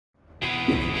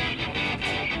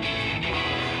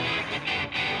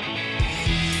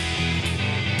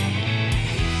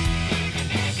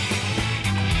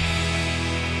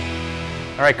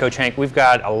All right, Coach Hank, we've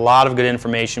got a lot of good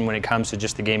information when it comes to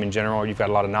just the game in general. You've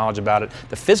got a lot of knowledge about it.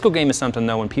 The physical game is something,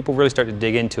 though, when people really start to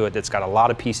dig into it, that's got a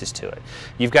lot of pieces to it.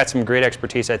 You've got some great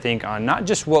expertise, I think, on not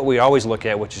just what we always look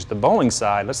at, which is the bowling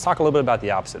side. Let's talk a little bit about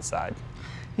the opposite side.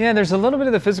 Yeah, there's a little bit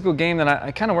of the physical game that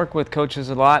I kind of work with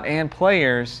coaches a lot and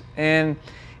players. And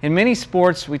in many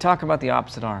sports, we talk about the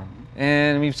opposite arm.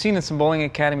 And we've seen in some Bowling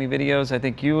Academy videos, I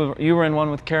think you were in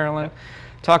one with Carolyn,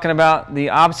 talking about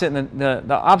the opposite and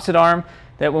the opposite arm,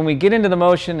 that when we get into the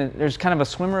motion, there's kind of a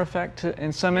swimmer effect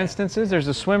in some instances. There's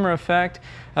a swimmer effect.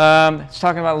 It's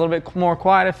talking about a little bit more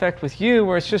quiet effect with you,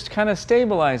 where it's just kind of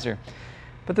stabilizer.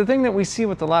 But the thing that we see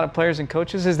with a lot of players and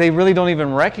coaches is they really don't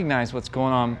even recognize what's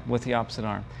going on with the opposite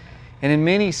arm. And in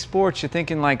many sports, you're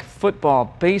thinking like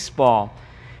football, baseball.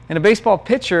 And a baseball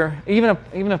pitcher, even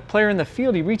a player in the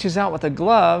field, he reaches out with a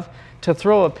glove to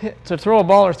throw a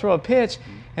ball or throw a pitch,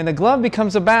 and the glove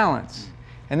becomes a balance.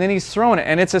 And then he's throwing it,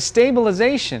 and it's a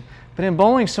stabilization. But in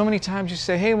bowling, so many times you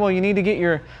say, hey, well, you need to get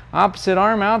your opposite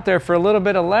arm out there for a little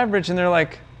bit of leverage, and they're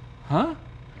like, huh?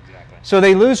 Exactly. So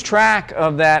they lose track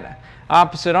of that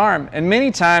opposite arm. And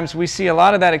many times we see a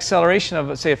lot of that acceleration of,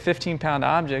 let's say, a 15-pound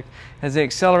object. As they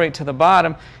accelerate to the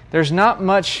bottom, there's not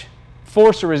much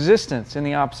force or resistance in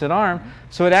the opposite arm,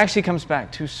 so it actually comes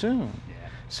back too soon. Yeah.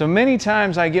 So many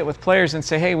times I get with players and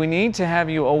say, hey, we need to have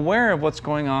you aware of what's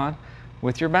going on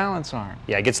with your balance arm.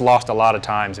 Yeah, it gets lost a lot of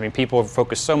times. I mean, people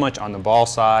focus so much on the ball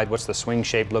side. What's the swing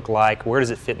shape look like? Where does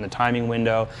it fit in the timing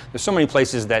window? There's so many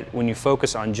places that when you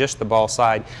focus on just the ball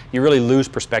side, you really lose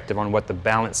perspective on what the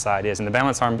balance side is. And the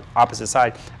balance arm opposite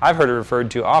side, I've heard it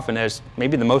referred to often as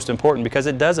maybe the most important, because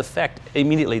it does affect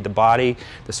immediately the body,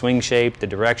 the swing shape, the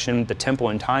direction, the tempo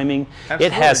and timing. Absolutely.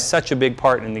 It has such a big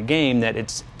part in the game that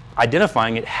it's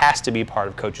identifying it has to be part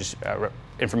of coaches'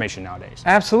 information nowadays.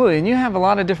 Absolutely, and you have a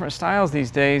lot of different styles these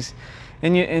days,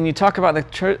 and you talk about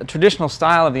the traditional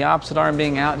style of the opposite arm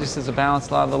being out just as a balance.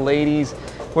 A lot of the ladies,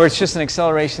 where it's just an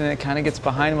acceleration and it kind of gets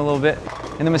behind them a little bit,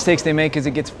 and the mistakes they make is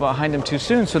it gets behind them too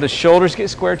soon, so the shoulders get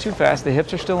squared too fast, the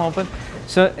hips are still open.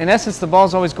 So in essence, the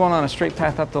ball's always going on a straight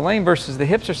path up the lane versus the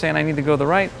hips are saying I need to go to the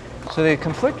right, so they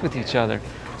conflict with each other.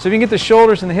 So if you can get the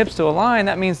shoulders and the hips to align,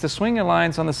 that means the swing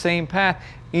aligns on the same path,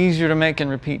 easier to make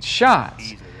and repeat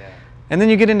shots. And then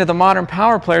you get into the modern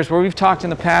power players, where we've talked in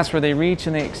the past where they reach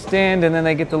and they extend and then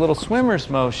they get the little swimmer's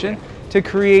motion to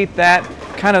create that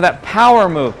kind of that power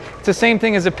move. It's the same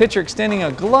thing as a pitcher extending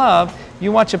a glove.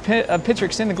 You watch a pitcher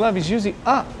extend a glove, he's usually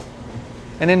up.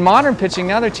 And in modern pitching,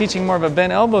 now they're teaching more of a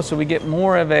bent elbow, so we get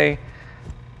more of a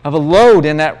load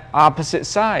in that opposite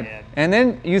side. Yeah. And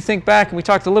then you think back, and we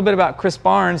talked a little bit about Chris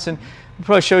Barnes, and we'll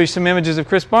probably show you some images of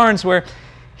Chris Barnes where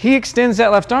he extends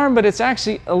that left arm, but it's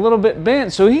actually a little bit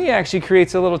bent. So he actually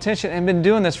creates a little tension and been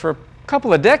doing this for a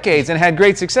couple of decades and had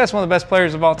great success, one of the best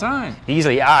players of all time.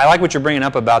 Easily. I like what you're bringing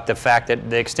up about the fact that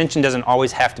the extension doesn't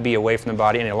always have to be away from the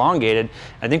body and elongated.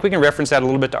 I think we can reference that a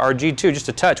little bit to RG too, just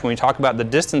a touch, when we talk about the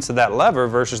distance of that lever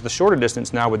versus the shorter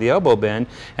distance now with the elbow bend,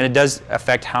 and it does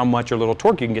affect how much or little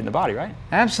torque you can get in the body, right?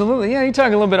 Absolutely. Yeah, you talk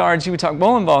a little bit of RG, we talk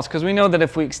bowling balls, because we know that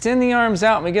if we extend the arms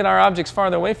out and we get our objects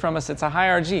farther away from us, it's a high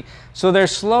RG. So they're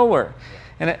slower.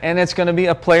 And it's going to be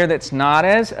a player that's not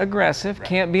as aggressive, right,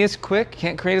 can't be as quick,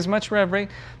 can't create as much rev rate.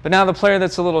 But now the player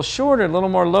that's a little shorter, a little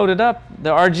more loaded up,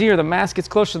 the RG or the mass gets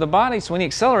closer to the body, so when he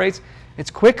accelerates, it's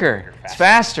quicker, it's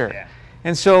faster. Yeah.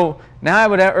 And so now I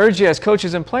would urge you as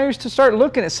coaches and players to start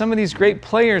looking at some of these great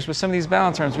players with some of these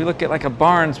balance arms. We look at like a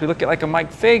Barnes, we look at like a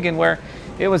Mike Fagan, where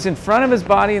it was in front of his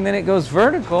body and then it goes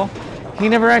vertical. He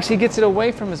never actually gets it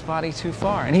away from his body too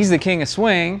far. And he's the king of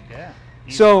swing. Yeah.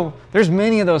 So there's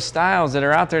many of those styles that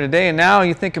are out there today, and now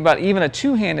you think about even a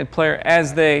two-handed player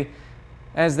as they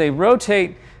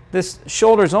rotate, this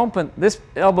shoulder's open, this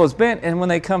elbow's bent, and when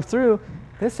they come through,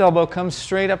 this elbow comes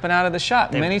straight up and out of the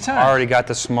shot many times. Already got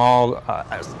the small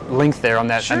length there on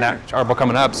that, sure, and that elbow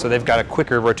coming up, so they've got a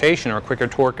quicker rotation or a quicker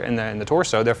torque in the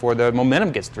torso, therefore the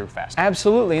momentum gets through faster.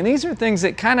 Absolutely, and these are things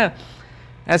that kind of,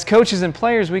 as coaches and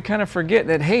players, we kind of forget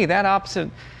that, hey, that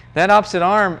opposite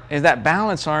arm, is that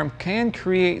balance arm, can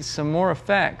create some more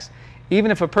effects. Even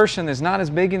if a person is not as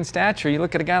big in stature, you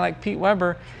look at a guy like Pete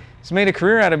Weber, he's made a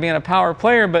career out of being a power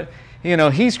player, but you know,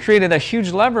 he's created a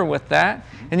huge lever with that.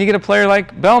 And you get a player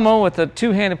like Belmo with a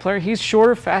two-handed player, he's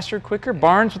shorter, faster, quicker.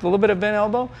 Barnes with a little bit of bent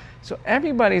elbow. So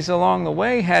everybody's along the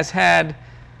way has had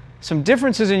some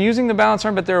differences in using the balance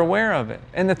arm, but they're aware of it.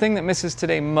 And the thing that misses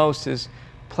today most is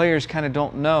players kind of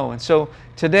don't know. And so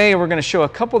today we're going to show a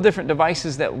couple different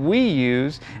devices that we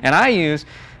use and I use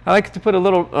I like to put a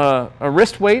little a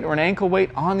wrist weight or an ankle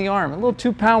weight on the arm, a little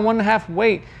 2-pound, 1.5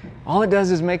 weight. All it does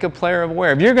is make a player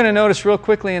aware. If you're going to notice real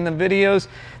quickly in the videos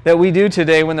that we do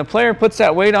today, when the player puts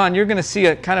that weight on, you're going to see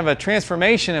a kind of a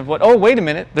transformation of what, oh, wait a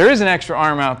minute, there is an extra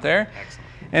arm out there. Excellent.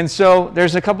 And so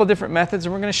there's a couple different methods,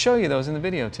 and we're going to show you those in the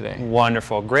video today.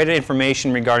 Wonderful. Great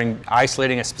information regarding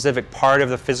isolating a specific part of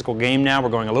the physical game now. We're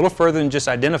going a little further than just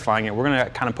identifying it. We're going to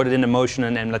kind of put it into motion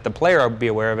and let the player be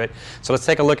aware of it. So let's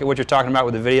take a look at what you're talking about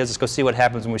with the videos. Let's go see what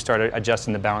happens when we start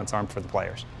adjusting the balance arm for the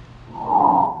players.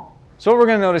 So what we're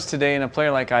going to notice today in a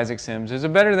player like Isaac Sims is a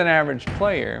better than average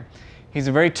player. He's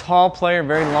a very tall player,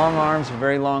 very long arms,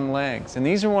 very long legs. And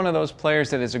these are one of those players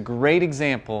that is a great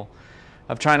example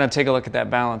of trying to take a look at that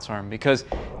balance arm, because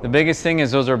the biggest thing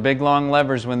is those are big long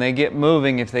levers. When they get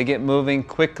moving, if they get moving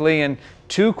quickly and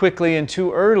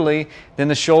too early, then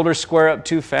the shoulders square up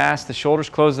too fast, the shoulders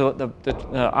close, the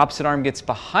opposite arm gets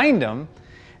behind them,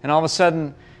 and all of a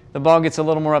sudden the ball gets a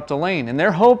little more up the lane. And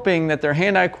they're hoping that their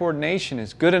hand-eye coordination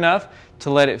is good enough to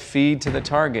let it feed to the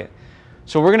target.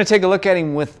 So we're going to take a look at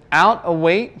him without a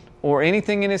weight or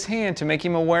anything in his hand to make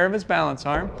him aware of his balance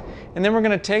arm, and then we're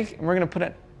going to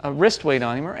put a wrist weight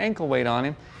on him or ankle weight on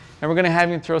him, and we're going to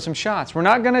have him throw some shots. We're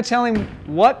not going to tell him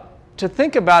what to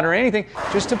think about or anything,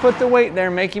 just to put the weight there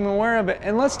and make him aware of it.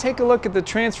 And let's take a look at the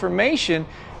transformation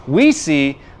we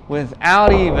see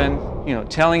without even,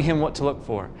 telling him what to look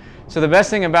for. So the best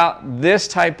thing about this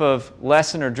type of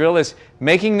lesson or drill is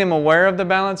making them aware of the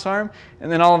balance arm,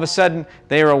 and then all of a sudden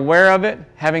they are aware of it,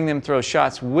 having them throw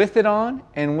shots with it on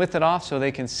and with it off so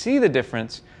they can see the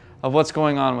difference of what's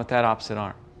going on with that opposite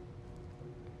arm.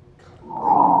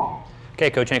 Okay,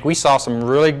 Coach Hank, we saw some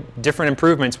really different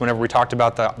improvements whenever we talked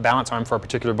about the balance arm for a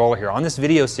particular bowler here. On this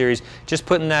video series, just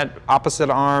putting that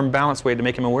opposite arm balance weight to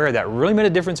make him aware of that really made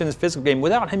a difference in his physical game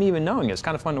without him even knowing it. It's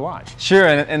kind of fun to watch. Sure,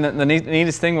 and the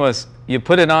neatest thing was you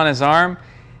put it on his arm,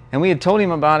 and we had told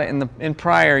him about it in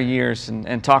prior years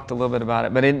and talked a little bit about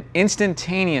it, but in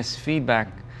instantaneous feedback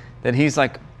that he's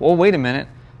like, well, wait a minute,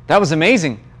 that was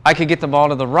amazing. I could get the ball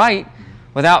to the right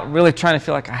without really trying to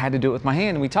feel like I had to do it with my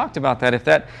hand. And we talked about that. If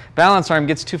that balance arm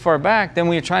gets too far back, then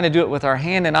we are trying to do it with our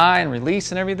hand and eye and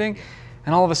release and everything.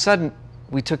 And all of a sudden,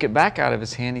 we took it back out of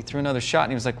his hand. He threw another shot,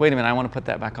 and he was like, wait a minute, I want to put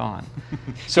that back on.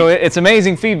 So it's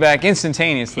amazing feedback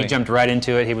instantaneously. He jumped right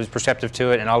into it. He was perceptive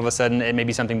to it, and all of a sudden, it may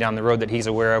be something down the road that he's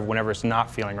aware of whenever it's not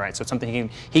feeling right. So it's something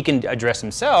he can address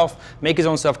himself, make his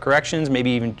own self-corrections,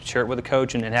 maybe even share it with a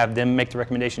coach and have them make the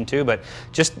recommendation too. But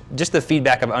just the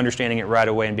feedback of understanding it right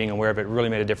away and being aware of it really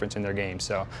made a difference in their game.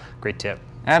 So great tip.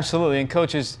 Absolutely. And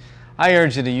coaches, I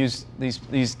urge you to use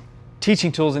these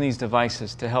teaching tools and these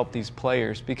devices to help these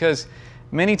players, because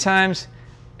many times,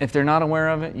 if they're not aware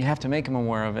of it, you have to make them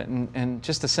aware of it. And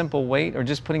just a simple weight or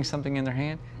just putting something in their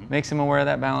hand makes them aware of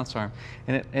that balance arm.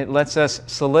 And it lets us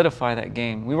solidify that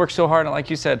game. We work so hard, like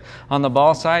you said, on the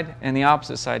ball side, and the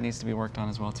opposite side needs to be worked on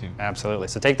as well too. Absolutely.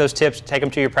 So take those tips, take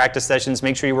them to your practice sessions,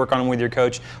 make sure you work on them with your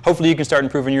coach. Hopefully you can start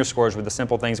improving your scores with the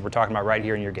simple things that we're talking about right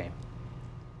here in your game.